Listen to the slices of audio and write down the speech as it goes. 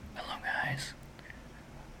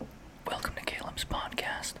Slum's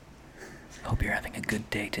podcast. I hope you're having a good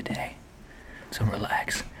day today. So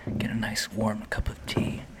relax, get a nice warm cup of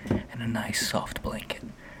tea and a nice soft blanket,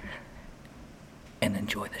 and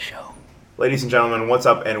enjoy the show. Ladies and gentlemen, what's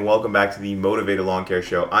up, and welcome back to the Motivated Lawn Care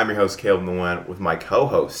Show. I'm your host, Caleb Nguyen, with my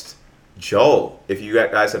co-host, Joel. If you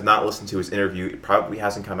guys have not listened to his interview, it probably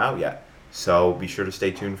hasn't come out yet, so be sure to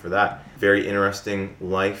stay tuned for that. Very interesting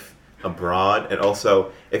life abroad, and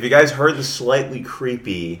also, if you guys heard the slightly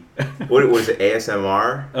creepy, what is it,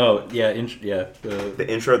 ASMR? Oh, yeah, The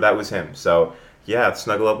intro, that was him. So, yeah,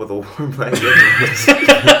 snuggle up with a warm blanket.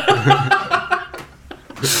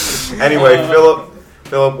 Anyway, Philip,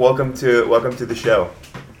 welcome to the show.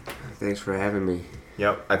 Thanks for having me.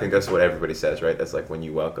 Yep, I think that's what everybody says, right? That's like when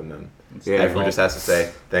you welcome them. Yeah. Everyone just has to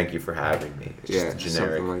say, thank you for having me. It's Yeah, just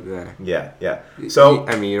generic. something like that. Yeah. So,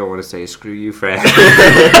 I mean, you don't want to say screw you for having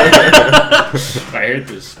I heard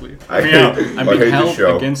this. I'm being held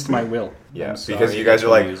against my will. Yeah, I'm because sorry, you guys are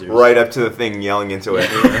like users. right up to the thing yelling into it.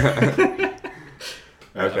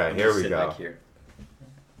 Okay, I'm here gonna we sit go. back here.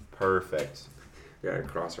 Perfect. Yeah,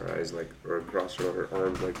 cross our eyes or cross our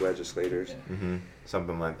arms like legislators. Mm-hmm.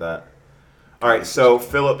 Something like that. All right, so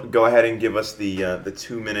Philip, go ahead and give us the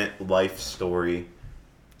 2-minute life story.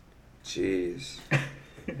 Jeez. I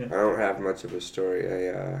don't have much of a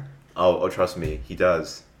story. Oh, trust me, he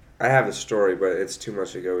does. I have a story, but it's too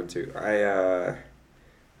much to go into. I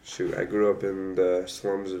grew up in the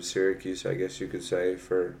slums of Syracuse, I guess you could say,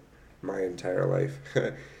 for my entire life.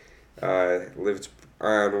 Lived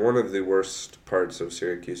on one of the worst parts of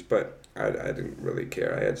Syracuse, but I didn't really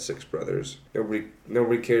care. I had 6 brothers.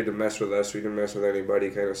 Nobody cared to mess with us. We didn't mess with anybody.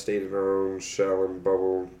 Kind of stayed in our own shell and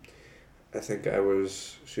bubble. I think I went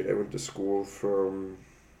to school from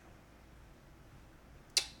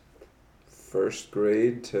 1st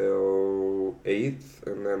grade till 8th,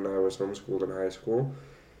 and then I was homeschooled in high school.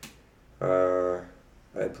 I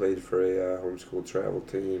played for a homeschool travel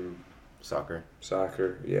team. Soccer,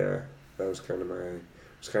 yeah. That was kind of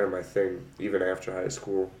my thing. Even after high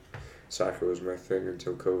school, soccer was my thing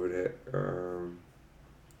until COVID hit.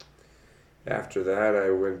 After that,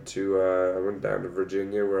 I went down to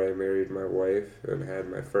Virginia where I married my wife and had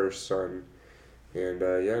my first son. And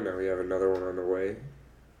now we have another one on the way.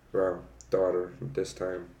 Well, daughter this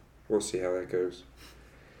time. We'll see how that goes.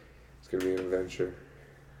 It's gonna be an adventure.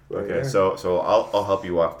 But okay, yeah. so I'll help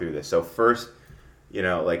you walk through this. So first,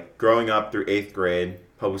 like growing up through 8th grade,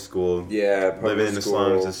 public school. Yeah, public living in the school.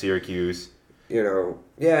 slums of Syracuse.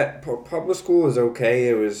 Public school was okay.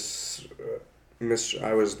 It was,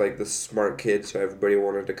 I was like the smart kid, so everybody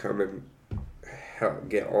wanted to come and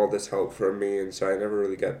get all this help from me, and so I never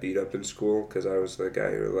really got beat up in school because I was the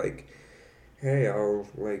guy who like, hey,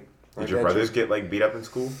 Did your brothers get like beat up in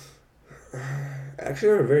school? Actually,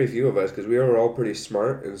 there were very few of us because we were all pretty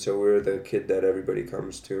smart, and so we were the kid that everybody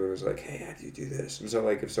comes to and was like, hey, how do you do this? And so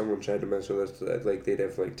like if someone tried to mess with us, like they'd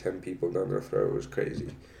have like 10 people down their throat. It was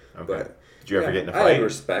crazy. Okay. But did you ever get in a I fight? had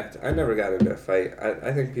respect. I never got into a fight.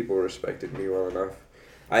 I think people respected me well enough.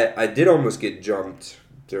 I did almost get jumped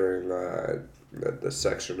during the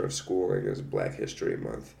section of schooling as Black History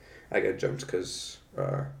Month. I got jumped because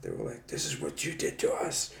they were like, this is what you did to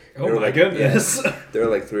us. Oh my goodness. Yeah, there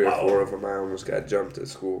were like 3 or 4 of them. I almost got jumped at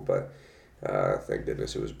school, but thank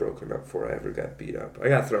goodness it was broken up before I ever got beat up. I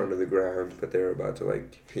got thrown to the ground, but they were about to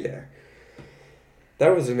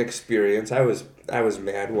That was an experience. I was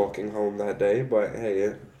mad walking home that day, but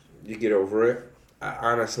hey, you get over it.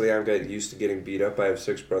 Honestly, I've got used to getting beat up. I have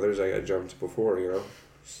 6 brothers. I got jumped before,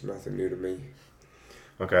 It's nothing new to me.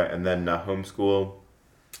 Okay, and then homeschool.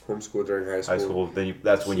 Homeschool during high school. Then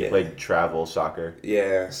that's when you played travel soccer.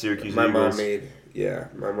 Yeah. Syracuse my Eagles.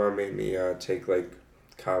 mom made me take like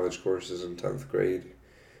college courses in 10th grade,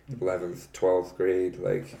 11th, 12th grade.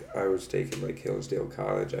 Like I was taking like Hillsdale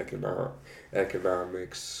College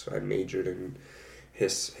economics. I majored in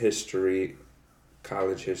history,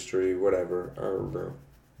 college history, whatever. I don't know.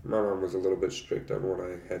 My mom was a little bit strict on what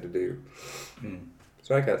I had to do.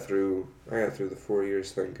 So I got through the 4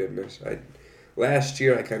 years, thank goodness. Last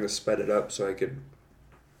year I kind of sped it up so I could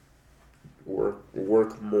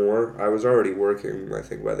work more. I was already working, I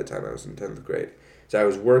think, by the time I was in 10th grade. So I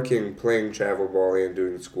was working, playing travel ball, and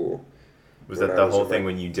doing school. Was that the whole thing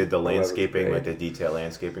when you did the landscaping, like the detail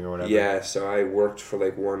landscaping or whatever? Yeah, so I worked for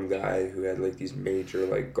like one guy who had like these major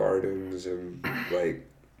like gardens, and like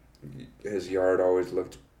his yard always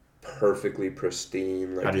looked perfectly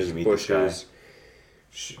pristine. Like how did his you meet bushes. this guy?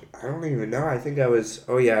 I don't even know. I think I was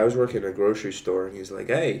working in a grocery store, and he's like,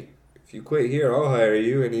 hey, if you quit here, I'll hire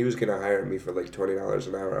you. And he was going to hire me for like $20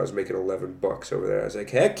 an hour. I was making $11 over there. I was like,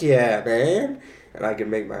 heck yeah, man. And I could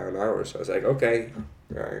make my own hours. So I was like, okay.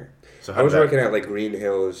 All right. So I was working at like Green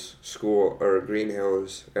Hills School, or Green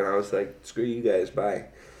Hills, and I was like, screw you guys, bye.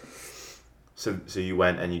 So you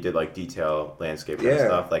went and you did like detail landscape kind of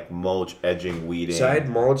stuff, like mulch, edging, weeding. So I'd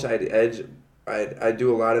mulch, I'd edge, I'd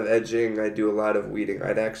do a lot of edging, I'd do a lot of weeding.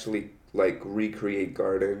 I'd actually like recreate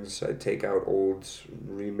gardens. I'd take out olds,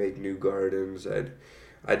 remake new gardens. I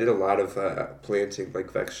did a lot of planting like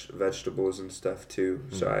vegetables and stuff too.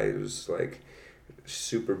 So I was like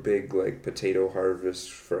super big like potato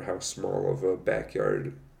harvest for how small of a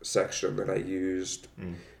backyard section that I used.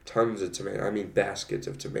 Tons of tomato. I mean baskets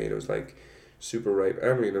of tomatoes, like super ripe.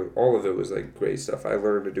 I mean all of it was like great stuff. I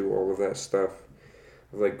learned to do all of that stuff,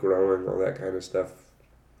 like growing, all that kind of stuff.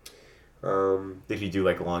 Did you do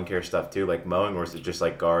like lawn care stuff too, like mowing, or is it just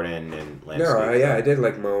like garden and landscape? No, I did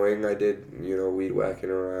like mowing. I did, weed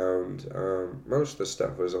whacking around. Most of the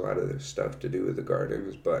stuff was a lot of the stuff to do with the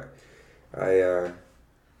gardens, but I'm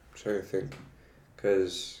trying to think,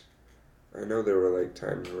 because I know there were like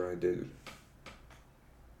times where I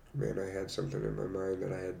had something in my mind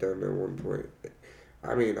that I had done at one point.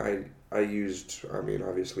 I mean, I used,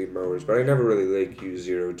 obviously mowers, but I never really like used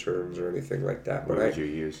zero turns or anything like that. What did you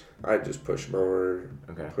use? I just push mower,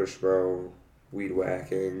 Okay. push mow, weed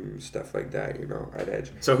whacking, stuff like that. I'd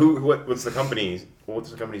edge. So what's the company's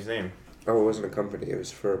name? Oh, it wasn't a company. It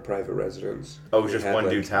was for a private residence. Oh, it was just one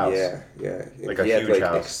dude's house. Yeah. Like he a had, huge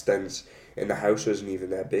house. And the house wasn't even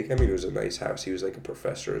that big. I mean, it was a nice house. He was like a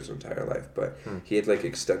professor his entire life, but he had like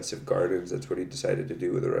extensive gardens. That's what he decided to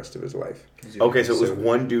do with the rest of his life. Okay, so it was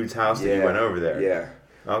one dude's house that you went over there. Yeah.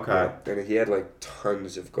 Okay. Yeah. And he had like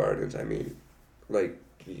tons of gardens. I mean, like,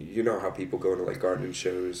 you know how people go to like garden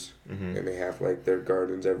shows and they have like their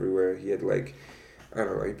gardens everywhere. He had like, I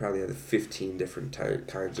don't know, he probably had 15 different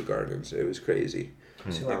kinds of gardens. It was crazy.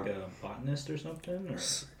 Is he like a botanist or something? Or?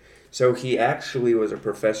 So he actually was a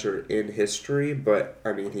professor in history, but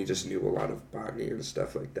I mean, he just knew a lot of botany and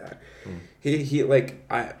stuff like that. He like,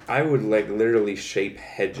 I would like literally shape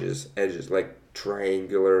edges like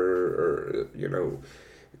triangular or,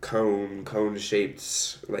 cone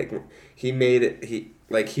shaped. Like he made it, he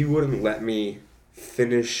wouldn't let me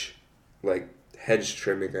finish like hedge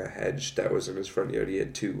trimming a hedge that was in his front yard. He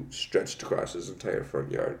had two stretched across his entire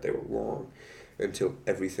front yard. They were long until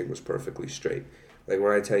everything was perfectly straight. Like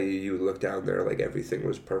when I tell you, you would look down there, like everything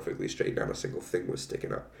was perfectly straight. Not a single thing was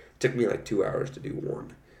sticking up. It took me like 2 hours to do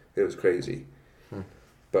one. It was crazy.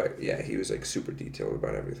 But yeah, he was like super detailed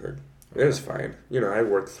about everything. It was fine. I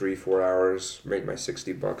worked 3-4 hours, make my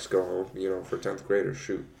 $60, go home. For 10th graders,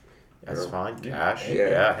 shoot. That's fine. Cash.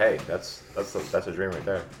 Yeah. Hey, that's a dream right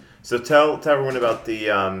there. So tell everyone about the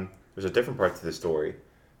there's a different part to the story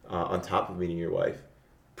on top of meeting your wife,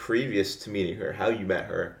 previous to meeting her, how you met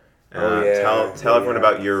her. Tell everyone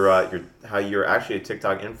about your how you're actually a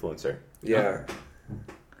TikTok influencer. Yeah.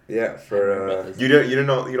 Yeah, for you don't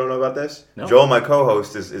know about this? No. Joel, my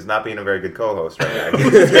co-host, is not being a very good co-host right now.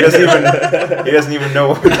 he doesn't even know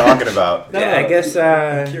what we're talking about. Yeah, I guess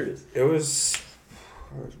I'm curious. It was,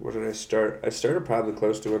 what did I start? I started probably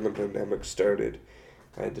close to when the pandemic started.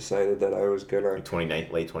 I decided that I was gonna...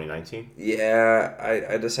 Late 2019? Yeah,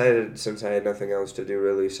 I decided since I had nothing else to do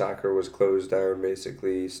really, soccer was closed down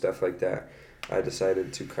basically, stuff like that. I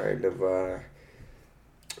decided to kind of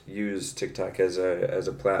use TikTok as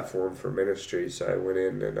a platform for ministry. So I went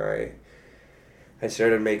in and I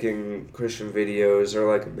started making Christian videos. They're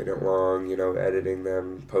like a minute long, editing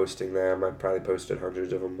them, posting them. I probably posted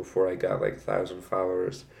hundreds of them before I got like 1,000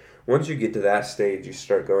 followers. Once you get to that stage, you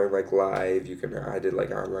start going like live. I did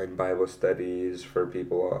like online Bible studies for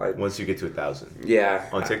people. Once you get to 1,000? Yeah.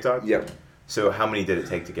 On TikTok? Yep. So how many did it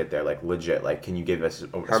take to get there? Like legit, like can you give us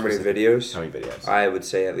How many videos? How many videos? I would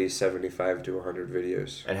say at least 75 to 100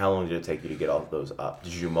 videos. And how long did it take you to get all of those up?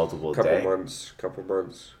 Did you do multiple a Couple day? months.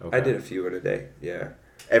 Okay. I did a few in a day, yeah.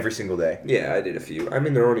 Every single day? Yeah, I did a few. I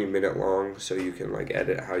mean, they're only a minute long, so you can like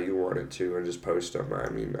edit how you want it to and just post them. I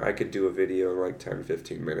mean, I could do a video in like 10,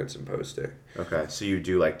 15 minutes and post it. Okay, so you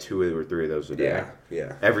do like 2 or 3 of those a day?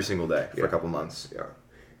 Yeah. Every single day for a couple months? Yeah.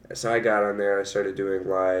 So I got on there, I started doing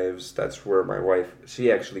lives. That's where my wife,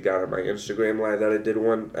 she actually got on my Instagram live that I did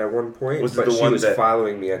at one point. She was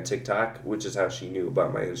following me on TikTok, which is how she knew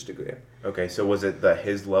about my Instagram. Okay, so was it the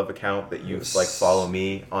His Love account that you like follow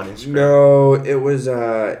me on Instagram? No, it was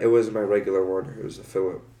my regular one. It was a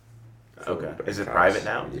Philip. Okay. Is it private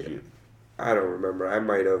now? Yeah. I don't remember. I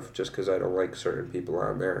might have, just because I don't like certain people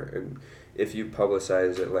on there. And if you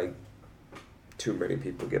publicize it, like, too many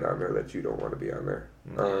people get on there that you don't want to be on there.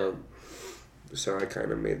 So I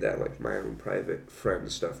kind of made that like my own private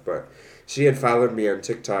friend stuff. But she had followed me on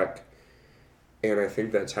TikTok, and I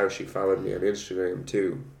think that's how she followed me on Instagram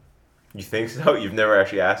too. You think so? You've never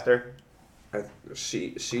actually asked her?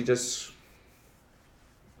 She just,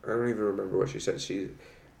 I don't even remember what she said.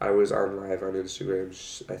 I was on live on Instagram.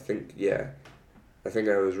 I think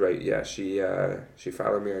I was right. Yeah, she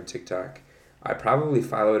followed me on TikTok. I probably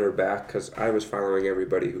followed her back because I was following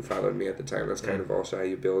everybody who followed me at the time. That's kind of also how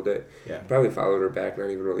you build it. Yeah. Probably followed her back,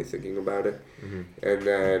 not even really thinking about it. Mm-hmm. And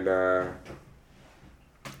then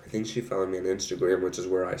I think she followed me on Instagram, which is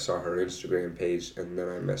where I saw her Instagram page, and then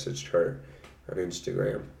I messaged her on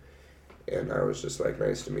Instagram. And I was just like,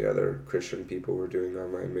 nice to meet other Christian people who are doing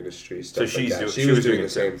online ministry stuff. So like that. she was was doing doing the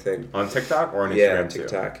same thing On TikTok or on Instagram yeah, too?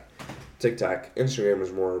 TikTok. Instagram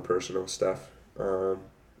is more personal stuff.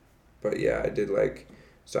 But yeah, I did I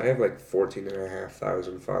have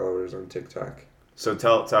 14,500 followers on TikTok. So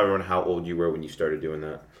tell everyone how old you were when you started doing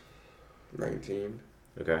that. 19.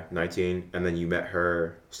 Okay, 19. And then you met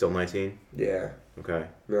her still 19? Yeah. Okay.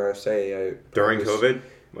 No, I say During was, COVID?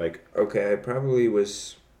 Okay, I probably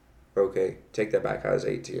was... Okay, take that back. I was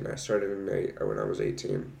 18. I started when I was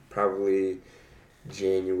 18. Probably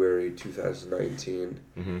January 2019.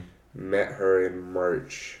 Mm-hmm. Met her in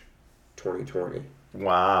March 2020.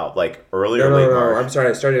 Wow, early or late March? No, I'm sorry.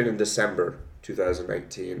 I started in December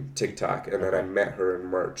 2019, TikTok, and then I met her in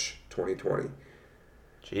March 2020.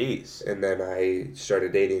 Jeez. And then I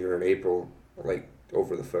started dating her in April,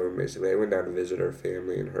 over the phone, basically. I went down to visit her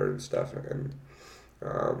family and her and stuff, and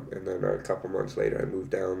then a couple months later, I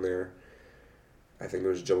moved down there. I think it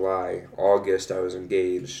was July. August, I was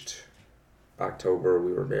engaged. October,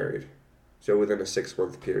 we were married. So within a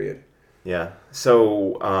 6-month period. Yeah.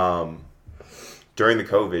 So, during the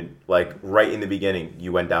COVID, right in the beginning,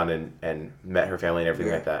 you went down and met her family and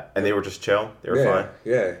everything like that. And they were just chill? They were fine?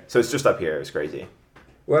 Yeah. So it's just up here. It was crazy.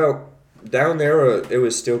 Well, down there, it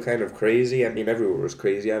was still kind of crazy. I mean, everywhere was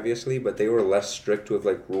crazy, obviously, but they were less strict with,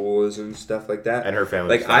 rules and stuff like that. And her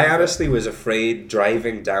family I honestly was afraid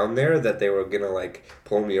driving down there that they were going to,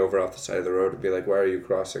 pull me over off the side of the road and be like, why are you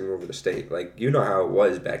crossing over the state? You know how it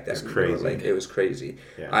was back then. It's crazy. It was crazy.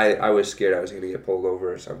 Yeah. I was scared I was going to get pulled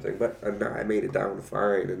over or something, but no, I made it down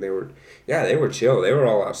fine, and they were chill. They were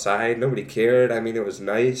all outside. Nobody cared. I mean, it was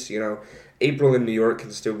nice, April in New York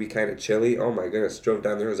can still be kind of chilly. Oh my goodness, drove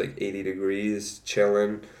down there, it was 80 degrees,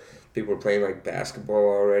 chilling. People were playing basketball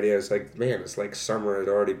already. I was like, man, it's like summer had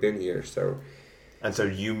already been here. And so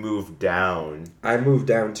you moved down. I moved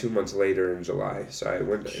down 2 months later in July. So I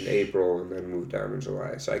went in April and then moved down in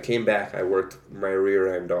July. So I came back, I worked my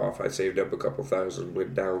rear end off. I saved up a couple thousand,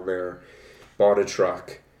 went down there, bought a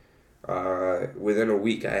truck. Within a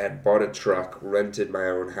week, I had bought a truck, rented my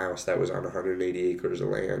own house that was on 180 acres of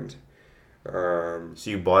land. So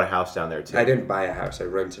you bought a house down there too? I didn't buy a house. I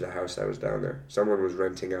rented a house that was down there. Someone was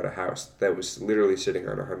renting out a house that was literally sitting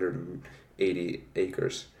on 180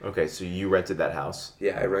 acres. Okay, so you rented that house?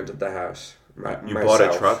 Yeah, I rented the house. You bought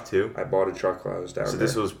a truck too? I bought a truck while I was down there. So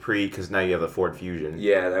this was because now you have the Ford Fusion.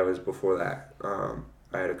 Yeah, that was before that.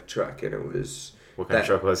 I had a truck and it was... What kind of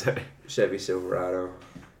truck was it? Chevy Silverado.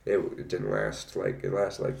 It didn't last. It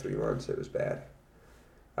lasted 3 months. It was bad.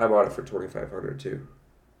 I bought it for $2,500 too.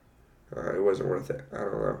 It wasn't worth it. I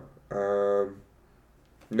don't know.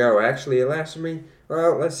 No, actually, it lasted me...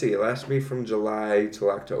 Well, let's see. It lasted me from July till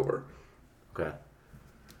October. Okay.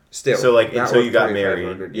 Still. So, not until worth you got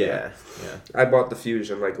married. $2,500. Yeah. I bought the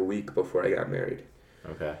Fusion a week before I got married.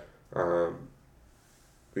 Okay.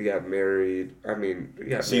 We got married. I mean, we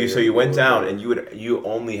got So married. you went down and you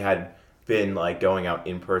only had been going out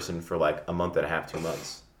in person for a month and a half, 2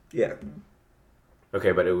 months. Yeah.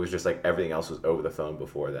 Okay, but it was just everything else was over the phone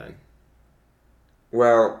before then.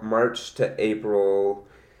 Well, March to April,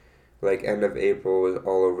 end of April was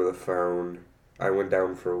all over the phone. I went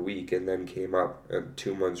down for a week and then came up, and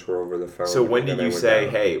 2 months were over the phone. So when did you say,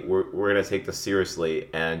 down. hey, we're going to take this seriously,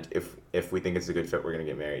 and if we think it's a good fit, we're going to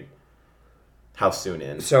get married? How soon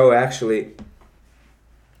in? So actually...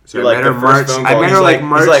 So I met her March. I met her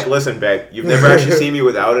March. He's like, listen, babe, you've never actually seen me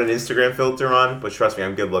without an Instagram filter on, but trust me,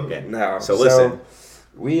 I'm good looking. No. So listen.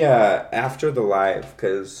 We, after the live,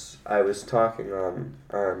 because I was talking on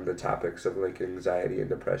the topics of, anxiety and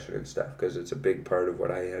depression and stuff, because it's a big part of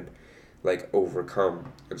what I had,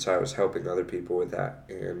 overcome. And so I was helping other people with that.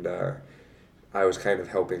 And I was kind of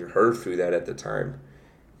helping her through that at the time.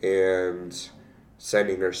 And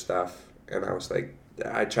sending her stuff. And I was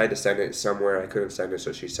I tried to send it somewhere. I couldn't send it,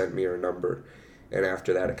 so she sent me her number. And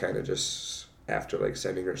after that, it kind of just, after,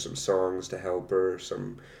 sending her some songs to help her,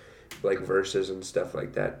 some... verses and stuff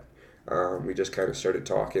like that. We just kind of started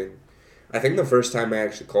talking. I think the first time I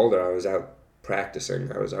actually called her, I was out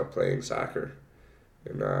practicing. I was out playing soccer,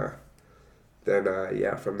 and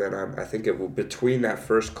then from then on, I think between that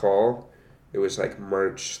first call, it was like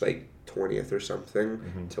March 20th or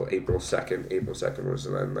something till April 2nd. April 2nd was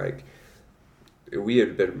then we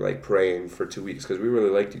had been praying for 2 weeks because we really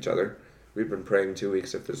liked each other. We'd been praying 2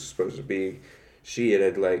 weeks if this was supposed to be. She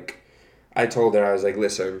had I told her, I was like,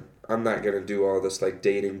 listen, I'm not gonna do all this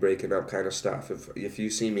dating, breaking up kind of stuff. If you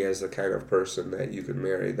see me as the kind of person that you can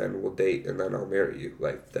marry, then we'll date and then I'll marry you.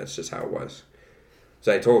 That's just how it was.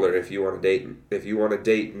 So I told her, if you want to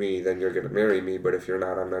date me, then you're gonna marry me. But if you're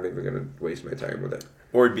not, I'm not even gonna waste my time with it.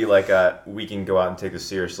 Or it'd be we can go out and take this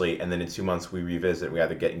seriously, and then in 2 months we revisit. We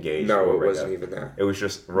either get engaged. No, or it break wasn't up. even that. It was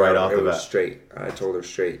just right off the bat. It was straight. I told her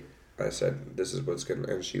straight. I said, "This is what's gonna,"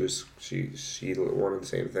 and she wanted the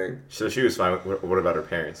same thing. So she was fine. What about her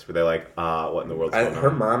parents? Were they what in the world's going on? Her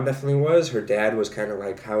mom definitely was. Her dad was kind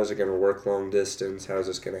of how is it gonna work long distance? How is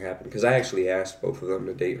this gonna happen? Because I actually asked both of them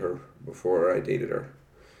to date her before I dated her.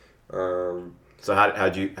 So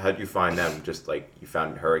how'd you find them? Just you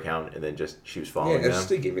found her account and then just she was following them? Yeah,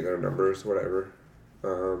 they gave me their numbers, whatever.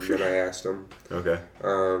 Then I asked them. Okay.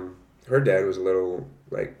 Her dad was a little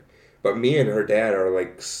but me and her dad are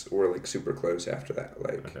were super close after that.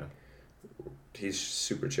 Okay. He's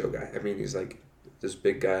super chill guy. I mean, he's this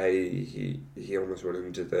big guy. He almost went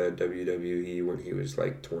into the WWE when he was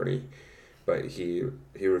 20, but he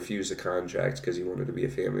refused the contract because he wanted to be a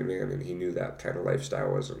family man and he knew that kind of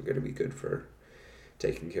lifestyle wasn't going to be good for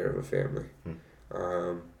taking care of a family.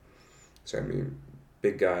 So I mean,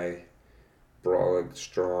 big guy, brawling,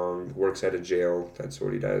 strong, works out of jail. That's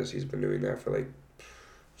what he does. He's been doing that for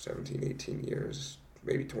 17, 18 years,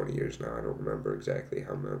 maybe 20 years now. I don't remember exactly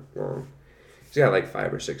how long. He's got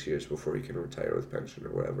 5 or 6 years before he can retire with pension or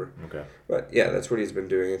whatever. Okay. But yeah, that's what he's been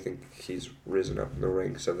doing. I think he's risen up in the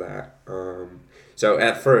ranks of that. So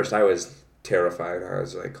at first I was terrified. I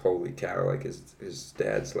was like, holy cow, his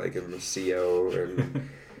dad's in the CO and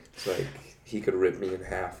it's he could rip me in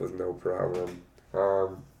half with no problem.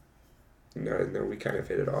 No, we kind of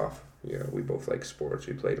hit it off. We both like sports.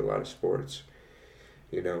 We played a lot of sports.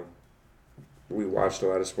 We watched a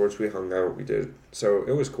lot of sports. We hung out. We did. So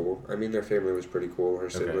it was cool. I mean, their family was pretty cool. Her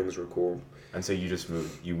siblings were cool. And so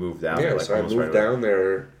you moved down? Yeah, so I moved down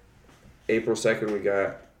there. April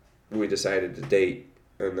 2nd, we decided to date.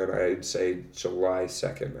 And then I'd say July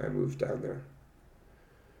 2nd, I moved down there.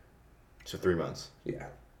 So 3 months? Yeah.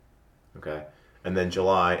 Okay. And then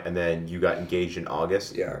July, and then you got engaged in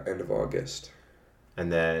August? Yeah, end of August.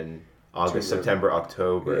 And then August, September,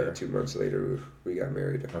 October. Yeah, 2 months later we got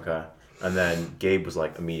married. Okay. And then Gabe was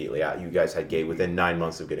immediately out. You guys had Gabe within 9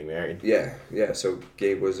 months of getting married. Yeah. So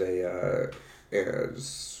Gabe was a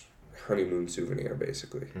honeymoon souvenir,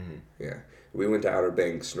 basically. Mm-hmm. Yeah. We went to Outer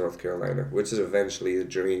Banks, North Carolina, which is eventually the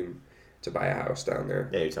dream to buy a house down there.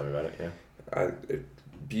 Yeah, you tell me about it. Yeah.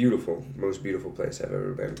 Beautiful, most beautiful place I've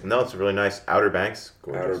ever been. No, it's really nice. Outer Banks,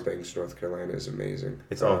 gorgeous. Outer Banks, North Carolina is amazing.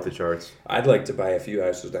 It's off the charts. I'd like to buy a few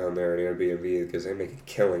houses down there in Airbnb because they make a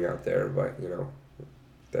killing out there. But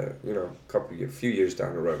a few years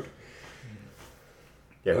down the road.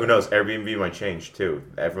 Yeah, who knows? Airbnb might change too.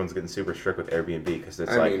 Everyone's getting super strict with Airbnb because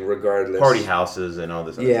it's regardless, party houses and all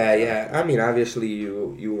this. Yeah. I mean, obviously,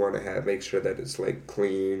 you want to make sure that it's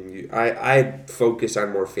clean. I focus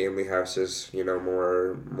on more family houses.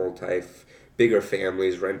 More bigger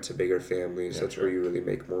families, rent to bigger families. Yeah, that's where you really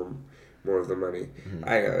make more of the money.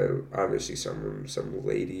 Mm-hmm. Obviously some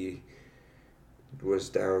lady was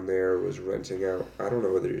down there, was renting out. I don't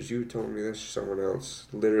know whether it was you told me this or someone else.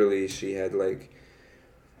 Literally, she had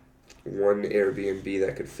one Airbnb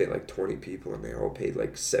that could fit 20 people, and they all paid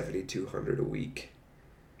 $7,200 a week.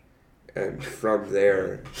 And from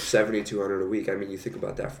there, $7,200 a week. I mean, you think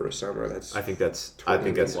about that for a summer. That's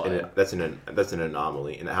an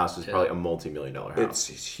anomaly. And the house is probably a multi-million-dollar house.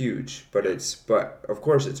 It's huge, but of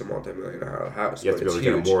course it's a multi-million-dollar house. You have to be able to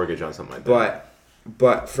get a mortgage on something like that.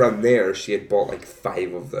 But from there, she had bought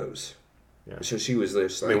 5 of those. Yeah. So she was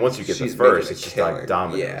just once you get the first, it's just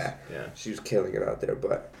dominoes. Yeah. She was killing it out there,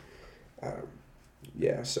 but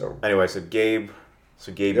so. Anyway, so Gabe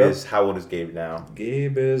is, how old is Gabe now?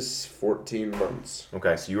 Gabe is 14 months.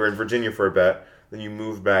 Okay, so you were in Virginia for a bit, then you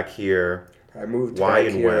moved back here. I moved back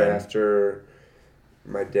here after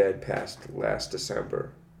my dad passed last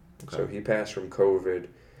December. Okay. So he passed from COVID.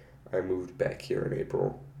 I moved back here in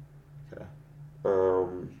April. Okay.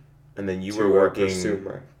 And then you were working.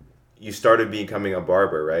 You started becoming a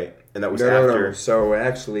barber, right? And that was after. No. So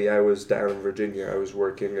actually, I was down in Virginia. I was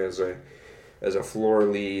working as a floor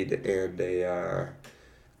lead and a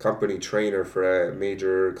company trainer for a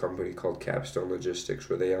major company called Capstone Logistics,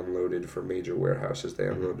 where they unloaded for major warehouses. They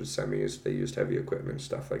unloaded semis. They used heavy equipment,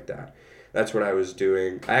 stuff like that. That's what I was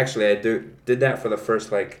doing. I did that for the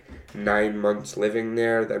first 9 months living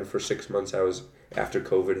there. Then for 6 months, after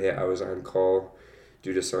COVID hit, I was on call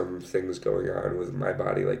due to some things going on with my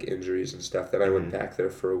body, like injuries and stuff. Then I went back there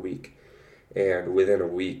for a week. And within a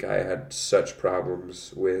week, I had such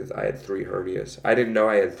problems I had 3 hernias. I didn't know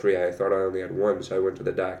I had 3. I thought I only had 1, so I went to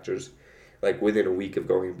the doctors. Within a week of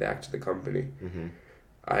going back to the company.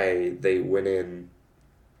 They went in,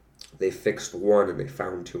 they fixed 1, and they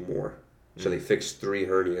found 2 more. So they fixed 3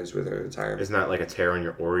 hernias within a time. Isn't that like a tear in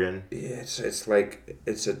your organ? Yeah,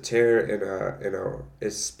 it's a tear in a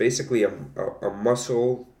it's basically a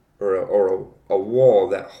muscle or a wall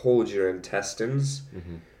that holds your intestines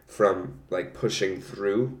from pushing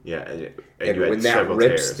through. Yeah, and when that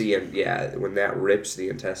rips when that rips, the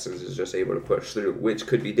intestines is just able to push through, which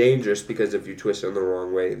could be dangerous because if you twist it the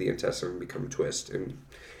wrong way, the intestine will become twist, and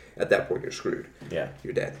at that point you're screwed. Yeah,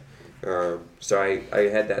 you're dead. So I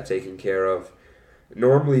had that taken care of.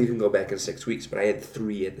 Normally you can go back in 6 weeks, but I had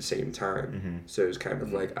 3 at the same time. So it was kind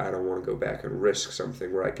of I don't want to go back and risk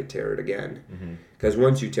something where I could tear it again. Because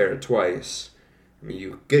once you tear it twice, I mean,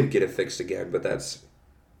 you could get it fixed again, but that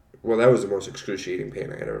was the most excruciating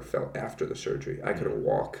pain I had ever felt after the surgery. I couldn't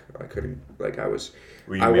walk. I couldn't, I was...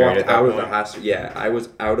 Were you married at that out point? of the hospital. Yeah, I was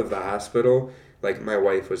out of the hospital. My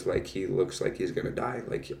wife was he looks like he's going to die.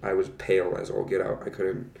 I was pale as all get out. I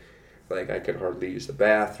couldn't... I could hardly use the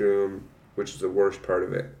bathroom, which is the worst part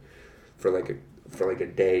of it. For a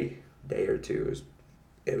day or two,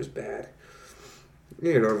 it was bad.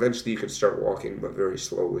 Eventually you could start walking, but very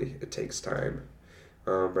slowly. It takes time.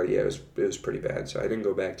 But yeah, it was pretty bad. So I didn't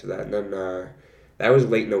go back to that. And then that was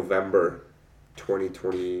late November,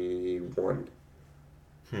 2021.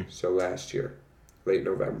 So last year, late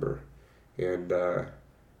November, and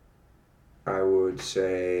I would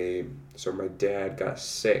say so. My dad got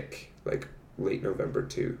sick late November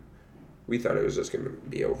too. We thought it was just going to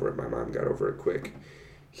be over. My mom got over it quick.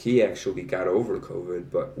 He actually got over COVID,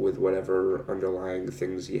 but with whatever underlying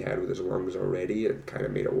things he had with his lungs already, it kind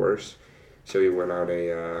of made it worse. So he went on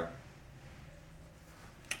a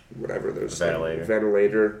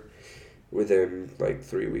ventilator. Within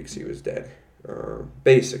 3 weeks, he was dead.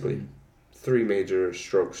 Basically, 3 major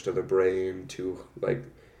strokes to the brain.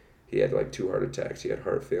 He had 2 heart attacks. He had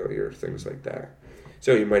heart failure, things like that.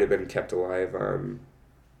 So he might have been kept alive on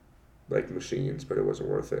machines, but it wasn't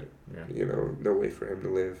worth it. Yeah. No way for him to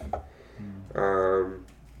live.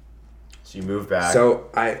 So you moved back. So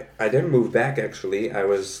I didn't move back, actually. I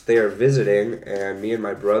was there visiting, and me and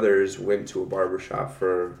my brothers went to a barber shop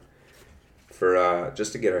for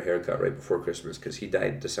just to get our hair cut right before Christmas, because he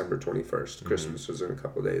died December 21st. Christmas was in a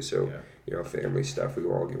couple of days, so family stuff. We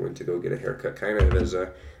all went to go get a haircut, kind of as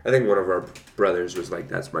I think one of our brothers was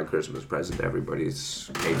that's my Christmas present to everybody's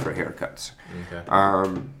paid for haircuts. Okay.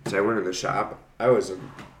 So I went to the shop.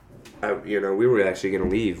 We were actually going to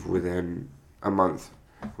leave within a month.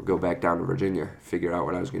 We'll go back down to Virginia, figure out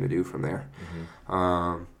what I was going to do from there.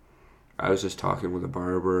 I was just talking with a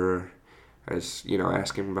barber. I was,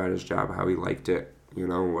 asking him about his job, how he liked it,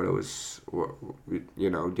 what it was,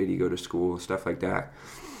 did he go to school, stuff like that.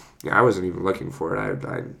 Yeah, I wasn't even looking for it.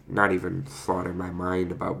 I not even thought in my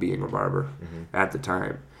mind about being a barber at the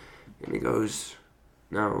time. And he goes,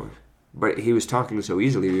 no. But he was talking so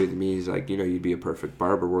easily with me. He's like, you'd be a perfect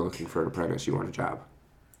barber. We're looking for an apprentice. You want a job.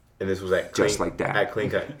 And this was at just like that. At Clean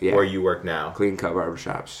Cut, where you work now. Clean Cut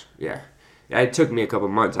barbershops, yeah. It took me a couple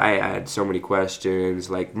months. I had so many questions.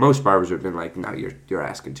 Most barbers would have been like, no, you're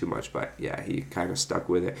asking too much. But yeah, he kind of stuck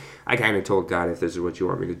with it. I kind of told God, if this is what you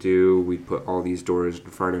want me to do, we'd put all these doors in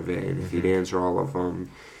front of it, and if he'd answer all of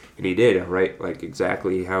them, and he did, right?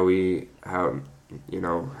 Exactly how we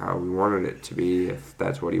wanted it to be, if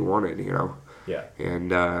that's what he wanted, Yeah.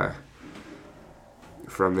 And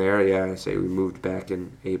from there, I say we moved back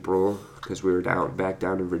in April, because we were back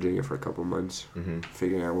down in Virginia for a couple months,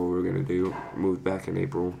 figuring out what we were going to do. Moved back in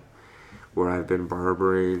April, where I've been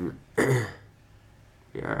barbering,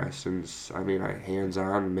 since,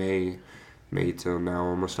 hands-on May till now,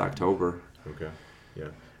 almost October. Okay, yeah.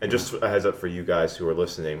 And just a heads up for you guys who are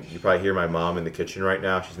listening, you probably hear my mom in the kitchen right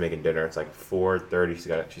now. She's making dinner. It's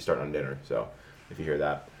 4:30. She's starting on dinner, so if you hear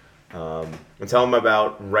that. And tell them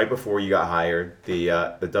about right before you got hired, the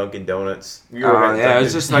Dunkin' Donuts. It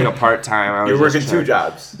was just a part-time. You were working 2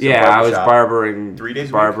 jobs. So I was barbering 3 days a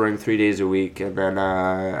week? Barbering 3 days a week, and then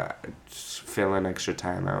fill in extra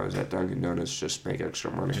time. I was at Dunkin' Donuts just make extra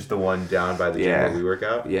money. Just the one down by the gym where we work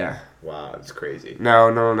out? Yeah. Wow, that's crazy. No,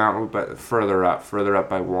 not but further up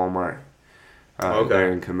by Walmart. Okay.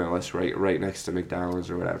 There in Camillus, right next to McDonald's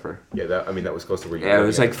or whatever. Yeah, that was close to where you. Yeah, it were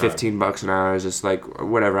was living like at the time. $15 an hour. It was just like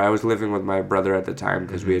whatever. I was living with my brother at the time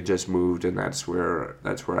because we had just moved, and that's where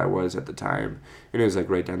I was at the time. And it was like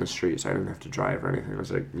right down the street, so I didn't have to drive or anything. It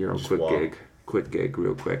was like Just quick gig,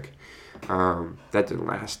 real quick. That didn't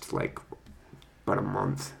last like about a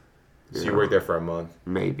month. So you worked there for a month.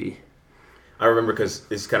 Maybe. I remember because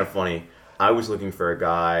it's kind of funny. I was looking for a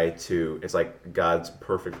guy it's like God's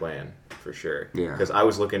perfect plan for sure. Yeah. Because I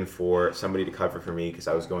was looking for somebody to cover for me because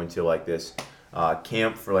I was going to like this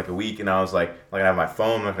camp for like a week, and I was like, I'm not gonna have my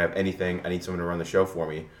phone, I'm not gonna have anything. I need someone to run the show for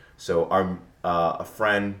me. So our a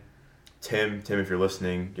friend, Tim, if you're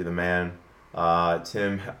listening, you're the man.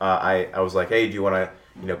 Tim, I was like, hey, do you want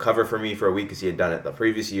to cover for me for a week because he had done it the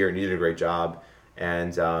previous year and he did a great job,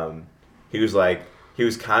 and he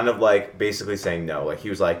was kind of like basically saying no. Like he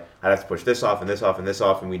was like, I'd have to push this off and this off and this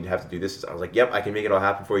off, and we'd have to do this. I was like, yep, I can make it all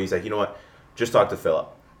happen for you. He's like, you know what? Just talk to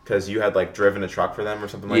Philip because you had like driven a truck for them or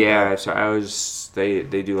something like that. Yeah, so I was. They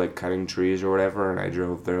do like cutting trees or whatever, and I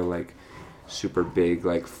drove their like super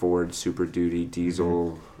big Ford Super Duty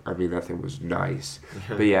diesel. I mean that thing was nice.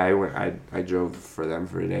 But yeah, I drove for them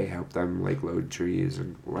for a day, helped them like load trees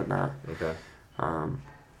and whatnot. Okay.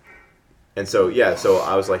 And so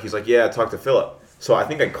I was like, he's like, yeah, talk to Philip. So I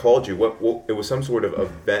think I called you. What it was some sort of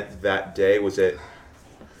event that day. Was it?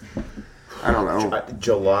 I don't know.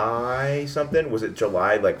 July something? Was it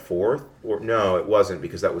July 4th? Or no, it wasn't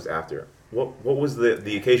because that was after. What was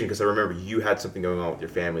the occasion? Because I remember you had something going on with your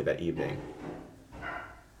family that evening.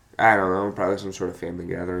 I don't know. Probably some sort of family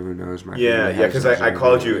gathering. Who knows? Yeah, because I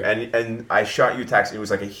called you and I shot you a text. It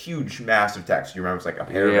was like a huge, massive text. You remember? It was like a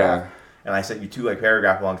paragraph. Yeah. And I sent you 2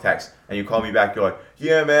 paragraph long texts, and you called me back. You're like,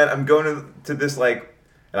 "Yeah, man, I'm going to this and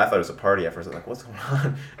I thought it was a party at first. I'm like, "What's going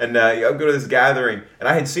on?" And I'm going to this gathering, and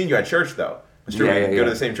I had seen you at church though. It's true, we go to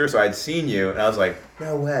the same church, so I had seen you, and I was like,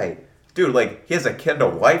 "No way, dude! He has a kid and a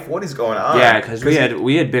wife. What is going on?" Yeah, because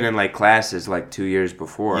we had been in classes 2 years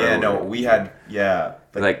before. Yeah, no, we had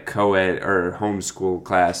co-ed or homeschool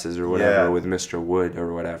classes or whatever with Mr. Wood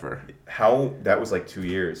or whatever. How that was 2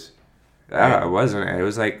 years. It wasn't. It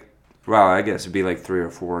was well, I guess it'd be 3 or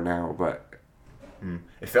 4 now, but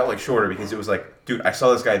it felt shorter because it was dude, I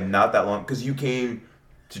saw this guy not that long because you came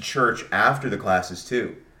to church after the classes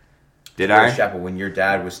too. Did I? Chapel when your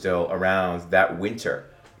dad was still around that winter.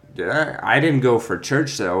 Did I? I didn't go for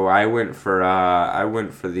church though. I went for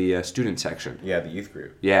the student section. Yeah, the youth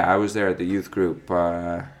group. Yeah, I was there at the youth group.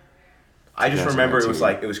 I just remember it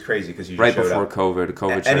was crazy because you right just before up.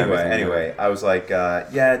 COVID. Anyway, I was like,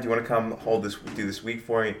 yeah, do you want to come do this week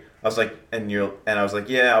for me? I was like, and I was like,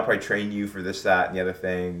 yeah, I'll probably train you for this, that, and the other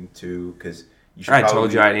thing too, because you should. I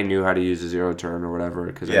told you I didn't know how to use a zero turn or whatever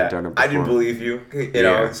because I had done it before. I didn't believe you. You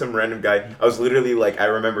know, some random guy. I was literally I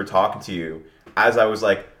remember talking to you as I was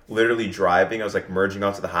literally driving. I was merging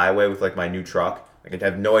onto the highway with my new truck. I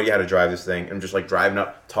have no idea how to drive this thing. I'm just driving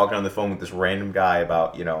up, talking on the phone with this random guy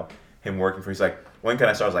about him working for. He's like, when can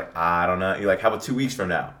I start? I was like, I don't know. You're like, how about 2 weeks from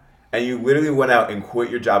now? And you literally went out and quit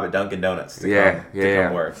your job at Dunkin' Donuts to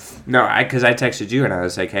come work. No, because I texted you and I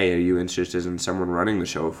was like, hey, are you interested in someone running the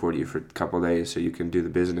show for you for a couple of days so you can do the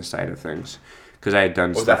business side of things? Because I had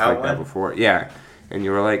done stuff like that before. Yeah, and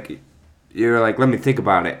you were like, let me think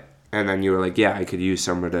about it. And then you were like, yeah, I could use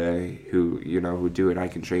somebody who do it. I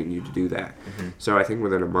can train you to do that. Mm-hmm. So I think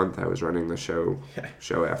within a month I was running the show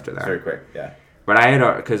after that. Very quick, yeah. But I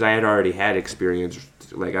had already had experience.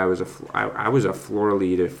 I was a floor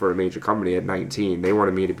lead for a major company at 19. They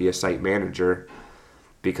wanted me to be a site manager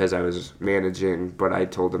because I was managing, but I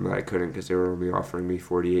told them that I couldn't because they were only offering me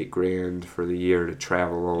 $48,000 for the year to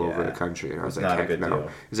travel all over the country. And I was like, heck no. It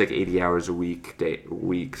was 80 hours a week,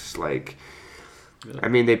 weeks. I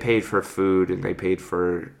mean, they paid for food and they paid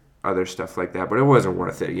for other stuff like that, but it wasn't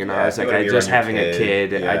worth it. I was I just having a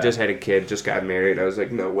kid. Yeah. I just had a kid, just got married. I was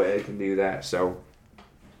like, no way I can do that. So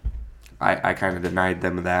I kind of denied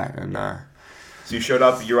them that. And so you showed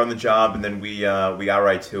up, you're on the job, and then we got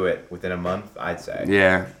right to it within a month, I'd say.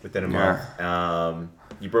 Yeah. Within a month.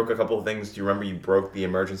 You broke a couple of things. Do you remember you broke the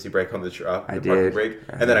emergency brake on the truck? I did. Brake,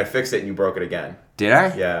 and then I fixed it and you broke it again. Did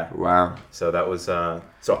I? Yeah. Wow. So that was so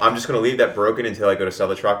I'm just going to leave that broken until I go to sell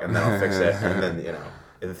the truck, and then I'll fix it, and then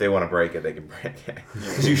if they want to break it, they can break it.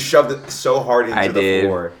 Because you shoved it so hard into the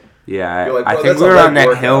floor. Yeah, I think we were on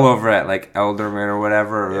that hill over at Elderman or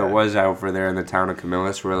whatever. Yeah. It was over there in the town of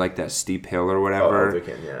Camillus, where that steep hill or whatever.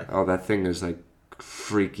 Oh, that thing is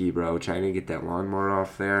freaky, bro. Trying to get that lawnmower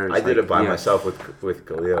off there. I did it by myself with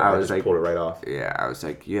Khalil. I just pulled it right off. Yeah, I was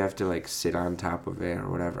like, you have to sit on top of it or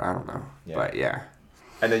whatever. I don't know, but yeah.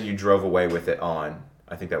 And then you drove away with it on.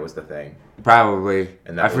 I think that was the thing. Probably.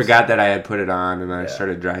 And I forgot that I had put it on, and I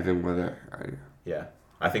started driving with it. Yeah.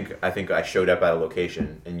 I think I showed up at a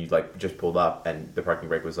location, and you like just pulled up, and the parking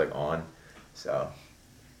brake was like on. So.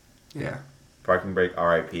 Yeah. Parking brake,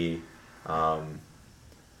 RIP. All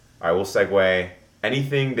right, we'll segue.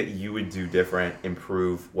 Anything that you would do different,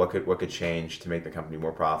 improve, what could change to make the company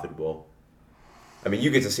more profitable? I mean,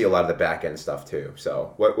 you get to see a lot of the back end stuff too.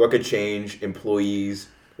 So, what could change? Employees,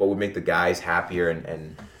 what would make the guys happier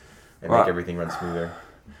and make everything run smoother?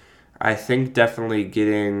 I think definitely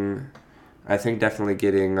getting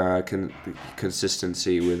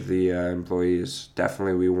consistency with the employees.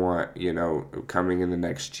 Definitely, we want coming in the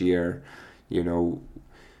next year. We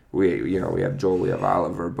have Joel, we have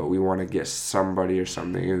Oliver, but we want to get somebody or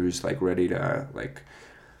something who's like ready to like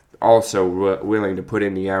also willing to put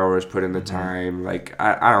in the hours, put in the time. Like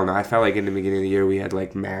I don't know. I felt like in the beginning of the year we had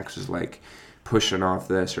like Max was like pushing off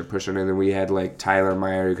this or pushing, and then we had like Tyler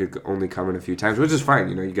Meyer who could only come in a few times, which is fine.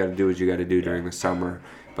 You got to do what you got to do during the summer.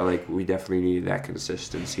 But like we definitely needed that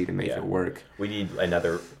consistency to make it work. We need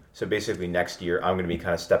another. So basically, next year I'm going to be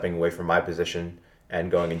kind of stepping away from my position and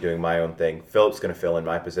going and doing my own thing. Philip's going to fill in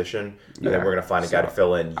my position, and then we're going to find a guy to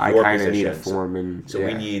fill in your position. I kind of need a foreman. So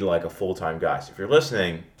we need like a full-time guy. So if you're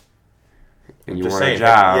listening and you want a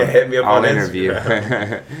job, hit me up I'll on interview.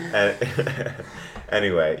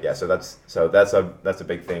 Anyway, yeah. So that's a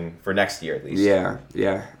big thing for next year at least.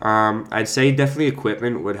 Yeah. I'd say definitely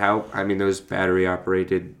equipment would help. I mean, those battery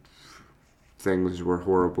operated things were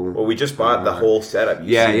horrible. Well, we just bought the whole setup.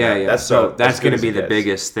 Yeah. That's going to be the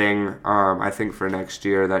biggest thing. I think for next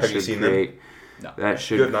year that Have should you seen create. No. That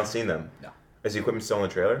should. You have not seen them. No. Is the equipment still in the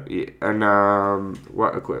trailer? Yeah, and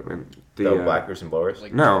what equipment? The blackers and blowers.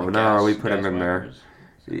 Like No, the gas- we put them gas in there. whackers?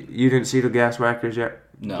 You didn't see the gas whackers yet?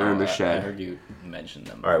 No, They're in the I shed. heard you mention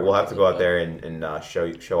them. All right, we'll have to go out there and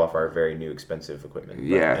show off our very new expensive equipment. But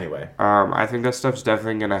Yeah. Anyway. I think that stuff's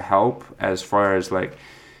definitely gonna help as far as like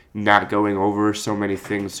not going over so many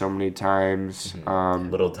things so many times.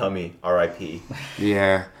 Little tummy, R.I.P.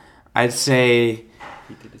 Yeah, I'd say.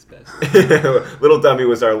 He did his best. Little dummy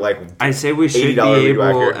was our like. I say we should be $80 weed able,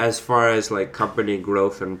 whacker. as far as like company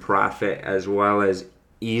growth and profit, as well as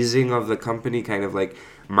easing of the company, kind of like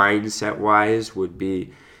mindset wise, would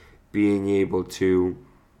be being able to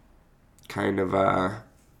kind of.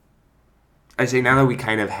 I say now that we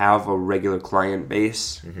kind of have a regular client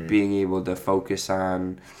base, being able to focus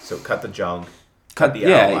on. So cut the junk.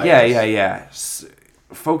 Yeah.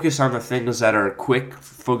 Focus on the things that are quick.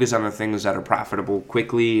 Focus on the things that are profitable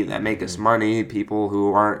quickly, that make us money. People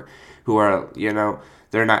who are,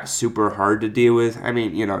 they're not super hard to deal with. I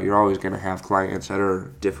mean, you're always going to have clients that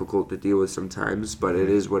are difficult to deal with sometimes, but it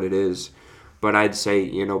is what it is. But I'd say,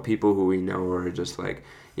 people who we know are just like,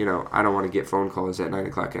 I don't want to get phone calls at 9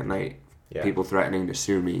 o'clock at night. Yeah. People threatening to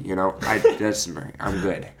sue me. I'm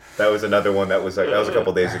good. That was another one that was a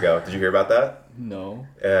couple days ago. Did you hear about that? No.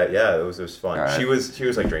 Yeah, it was fun. She was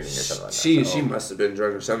like drinking or something like that. She must have been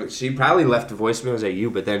drunk or something. She probably left voicemails at you,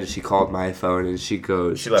 but then she called my phone and she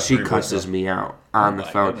cusses me out on the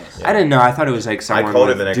phone. Goodness. I didn't know. I thought it was like someone called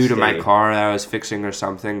her the next due to my day. car that I was fixing or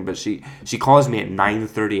something. But she calls me at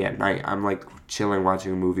 9:30 at night. I'm like chilling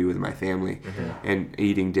watching a movie with my family and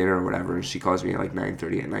eating dinner or whatever, and she calls me at like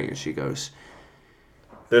 9:30 at night and she goes,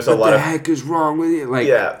 There's a "What lot the of heck is wrong with you?" Like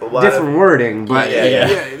a different wording, but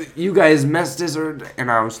Yeah. you guys messed this and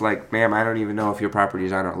I was like, "Ma'am, I don't even know if your property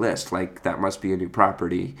is on our list. Like that must be a new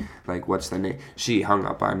property. Like what's the name?" She hung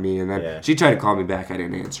up on me and then she tried to call me back. I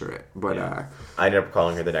didn't answer it, but I ended up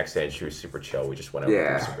calling her the next day and she was super chill. We just went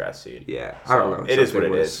over to some grass seed. yeah, So I don't know. it is what it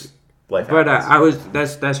something is. Life But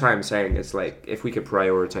happens. that's why I'm saying it's like if we could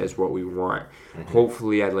prioritize what we want,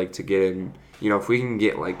 hopefully I'd like to get in. If we can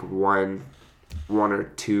get like one or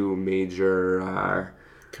two major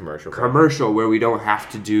commercial where we don't have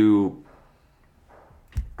to do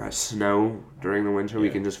snow during the winter. We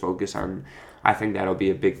can just focus on. I think that'll be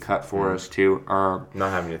a big cut for us too.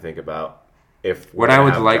 Not having to think about if what I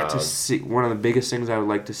would like to see. One of the biggest things I would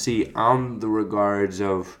like to see on the regards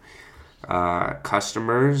of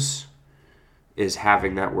customers is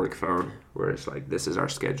having that work phone where it's like, this is our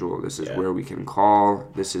schedule, this is where we can call,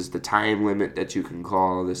 this is the time limit that you can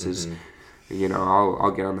call, this is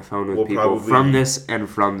I'll get on the phone with people from this and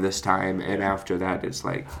from this time, and after that it's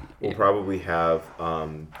like we'll probably have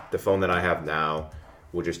the phone that I have now.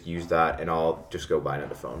 We'll just use that and I'll just go buy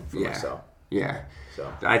another phone for myself. Yeah.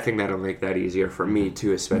 So I think that'll make that easier for me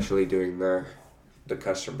too, especially doing the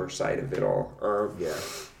customer side of it all.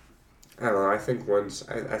 I don't know. I think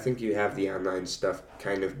I think you have the online stuff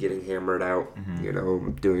kind of getting hammered out,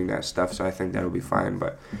 doing that stuff. So I think that'll be fine.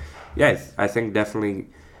 But yeah, I think definitely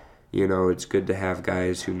it's good to have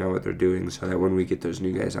guys who know what they're doing so that when we get those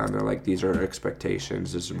new guys on, they're like, these are our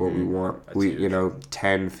expectations. This is what we want. That's We, huge.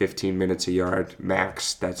 10, 15 minutes a yard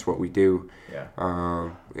max. That's what we do.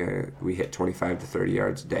 Yeah. We hit 25 to 30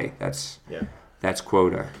 yards a day. That's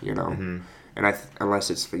quota, Mm-hmm. And unless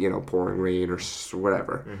it's, pouring rain or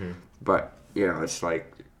whatever. Mm-hmm. But, it's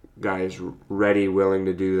like guys ready, willing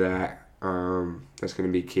to do that. That's going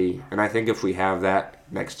to be key. And I think if we have that,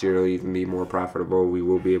 next year it'll even be more profitable. We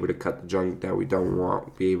will be able to cut the junk that we don't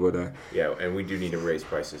want. Be able to... Yeah, and we do need to raise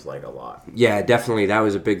prices like a lot. Yeah, definitely. That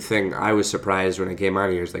was a big thing. I was surprised when I came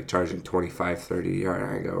out here. It's like charging 25, 30 a yard.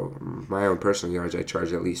 And I go, my own personal yards, I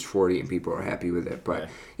charge at least 40 and people are happy with it. But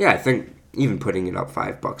yeah I think even putting it up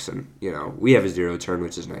 $5 and, we have a zero turn,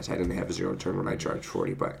 which is nice. I didn't have a zero turn when I charged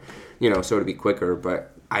 40, but, so it'd be quicker.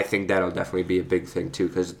 But I think that'll definitely be a big thing too,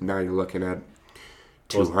 because now you're looking at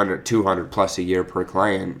 200 plus a year per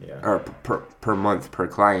client, or per month per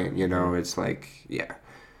client. It's like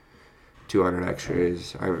 200 extra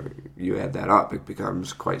is. You add that up, it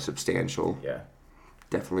becomes quite substantial. Yeah.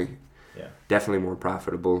 Definitely. Yeah. Definitely more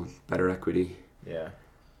profitable, better equity. Yeah.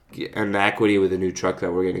 And the equity with the new truck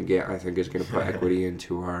that we're gonna get, I think, is gonna put equity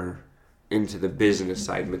into the business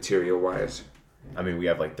side, material wise. I mean, we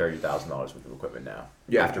have like $30,000 worth of equipment now.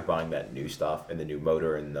 Yeah. After buying that new stuff and the new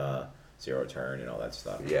motor and the zero turn and all that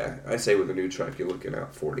stuff. Yeah, I say with a new truck, you're looking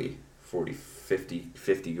at 40,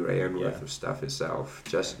 50 grand worth of stuff itself.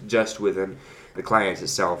 Just within the clients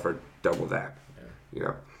itself are double that.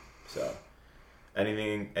 Yeah. So,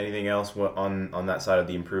 anything else on that side of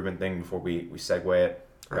the improvement thing before we segue it?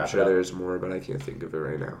 I'm sure there's more, but I can't think of it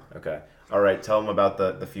right now. Okay. All right. Tell them about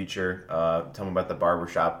the future. Tell them about the barber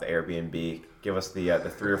shop, the Airbnb. Give us the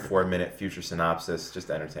 3 or 4 minute future synopsis. Just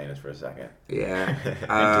to entertain us for a second.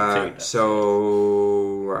 Yeah.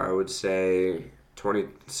 So I would say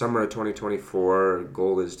summer of 2024.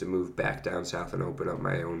 Goal is to move back down south and open up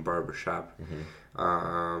my own barber shop.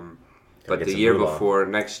 Mm-hmm. But the year before,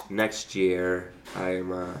 next year,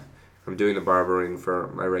 I'm doing the barbering for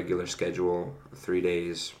my regular schedule, 3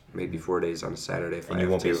 days, maybe 4 days on a Saturday if I have to. And you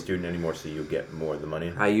won't be a student anymore, so you'll get more of the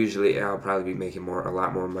money? I'll probably be making a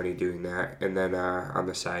lot more money doing that. And then on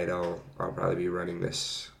the side, I'll probably be running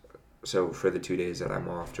this. So for the 2 days that I'm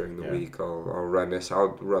off during the week, I'll run this.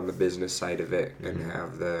 I'll run the business side of it and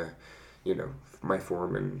have the, my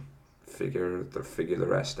foreman figure the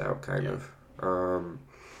rest out kind of.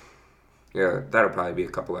 Yeah, that'll probably be a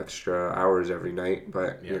couple extra hours every night,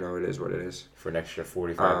 but it is what it is. For an extra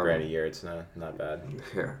 $45 grand a year, it's not bad.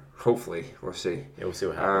 Yeah, hopefully we'll see. Yeah, we'll see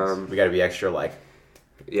what happens. We got to be extra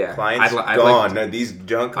clients I'd gone. Like These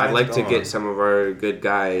junk clients I'd like gone. to get some of our good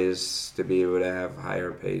guys to be able to have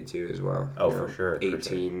higher pay too as well. Oh, for sure.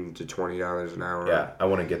 $18 to $20 an hour. Yeah, I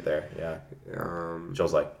want to get there. Yeah.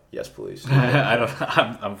 Joel's like, yes, please.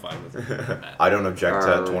 I'm fine with it. I don't object to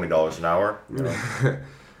 $20 an hour.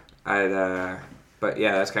 But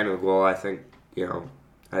yeah, that's kind of the goal. I think,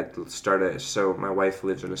 I'd start so my wife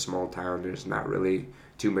lives in a small town. There's not really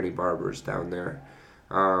too many barbers down there.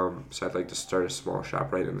 So I'd like to start a small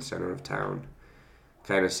shop right in the center of town.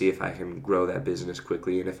 Kind of see if I can grow that business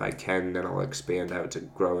quickly. And if I can, then I'll expand out to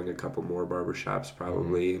growing a couple more barber shops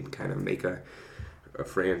probably and kind of make a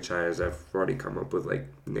franchise. I've already come up with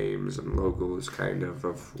names and logos kind of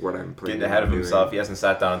what I'm planning. Getting ahead of doing. himself. He hasn't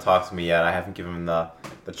sat down and talked to me yet. I haven't given him the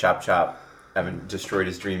chop. I haven't destroyed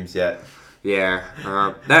his dreams yet. Yeah,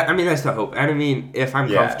 that's the hope. And I mean, if I'm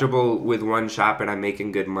comfortable with one shop and I'm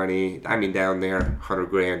making good money, down there, 100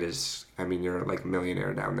 grand is, you're like a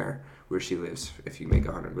millionaire down there where she lives. If you make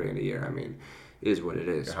 100 grand a year, it is what it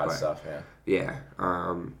is. Your hot stuff, yeah.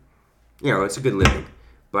 Yeah, it's a good living.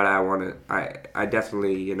 But I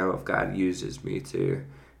definitely, if God uses me to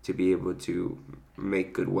be able to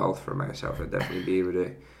make good wealth for myself, I'd definitely be able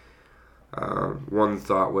to. One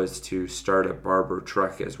thought was to start a barber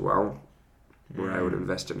truck as well, where I would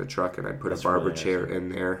invest in a truck and I'd put a barber chair in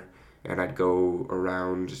there, and I'd go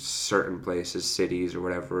around certain places, cities or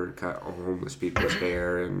whatever, cut homeless people's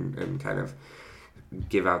hair and kind of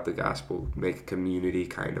give out the gospel, make a community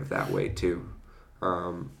kind of that way too.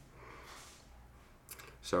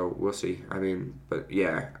 So we'll see. But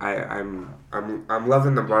yeah, I'm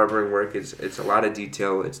loving the barbering work. It's a lot of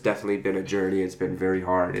detail. It's definitely been a journey. It's been very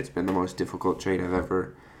hard. It's been the most difficult job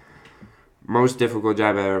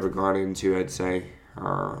I've ever gone into, I'd say.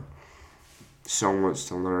 So much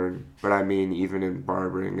to learn. But even in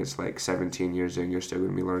barbering, it's 17 years in, you're still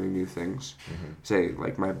going to be learning new things. Mm-hmm. Say,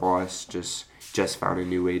 my boss just found a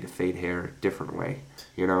new way to fade hair a different way.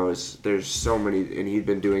 There's so many, and he'd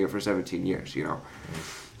been doing it for 17 years,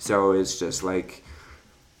 So it's just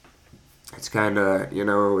it's kind of,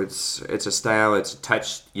 it's a style, it's a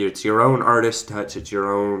touch, it's your own artist touch, it's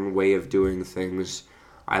your own way of doing things.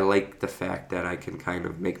 I like the fact that I can kind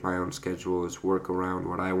of make my own schedules, work around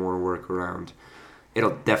what I want to work around.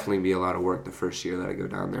 It'll definitely be a lot of work the first year that I go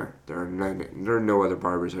down there. There are no other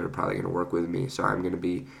barbers that are probably going to work with me, so I'm gonna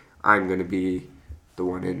be the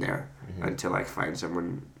one in there until I find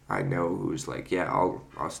someone I know who's like, yeah,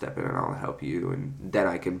 I'll step in and I'll help you, and then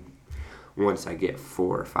I can. Once I get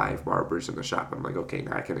 4 or 5 barbers in the shop, I'm like, okay,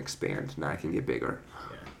 now I can expand, now I can get bigger.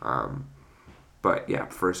 Yeah. But yeah,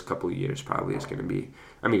 first couple of years probably is going to be.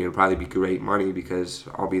 I mean, it'll probably be great money because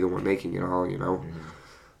I'll be the one making it all.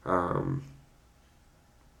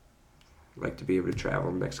 Like to be able to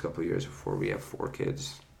travel the next couple of years before we have 4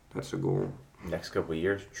 kids. That's the goal. Next couple of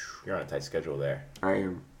years, you're on a tight schedule there. I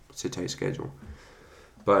am. It's a tight schedule,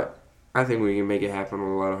 but I think we can make it happen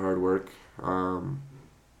with a lot of hard work.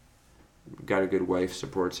 Got a good wife,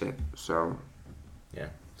 supports it, so yeah,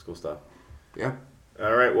 it's cool stuff. Yeah.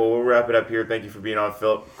 All right, well, we'll wrap it up here. Thank you for being on,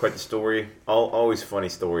 Phil. Quite the story. Always funny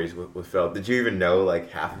stories with Phil. Did you even know like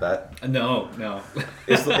half of that? No.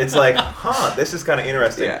 It's like, this is kind of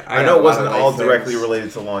interesting. Yeah, I know it wasn't all things directly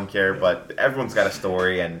related to lawn care, but everyone's got a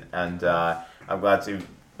story, and I'm glad to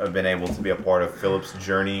have been able to be a part of Philip's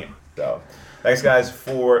journey. So, thanks, guys,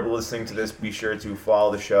 for listening to this. Be sure to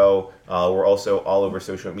follow the show. We're also all over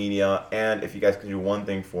social media, and if you guys can do one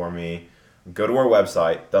thing for me, go to our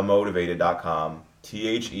website, themotivated.com.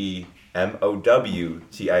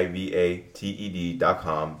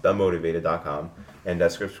 TheMowtivated.com, themotivated.com,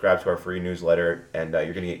 and subscribe to our free newsletter, and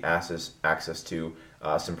you're going to get access to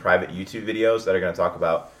some private YouTube videos that are going to talk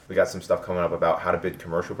about, we got some stuff coming up about how to bid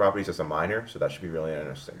commercial properties as a minor, so that should be really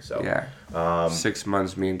interesting. So yeah, 6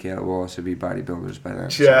 months, me and Caleb will also be bodybuilders by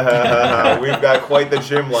then. Yeah, we've got quite the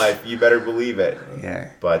gym life, you better believe it.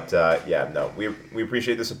 Yeah. But we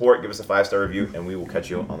appreciate the support. Give us a 5-star review, and we will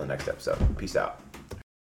catch you on the next episode. Peace out.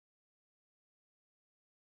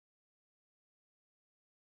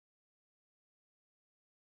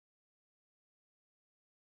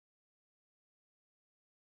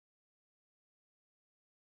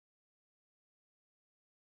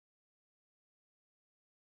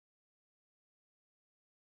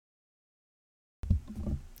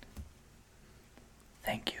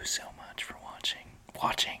 Thank you so much for watching.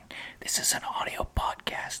 This is an audio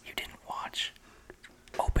podcast. You didn't watch.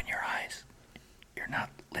 Open your eyes. You're not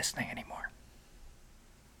listening anymore.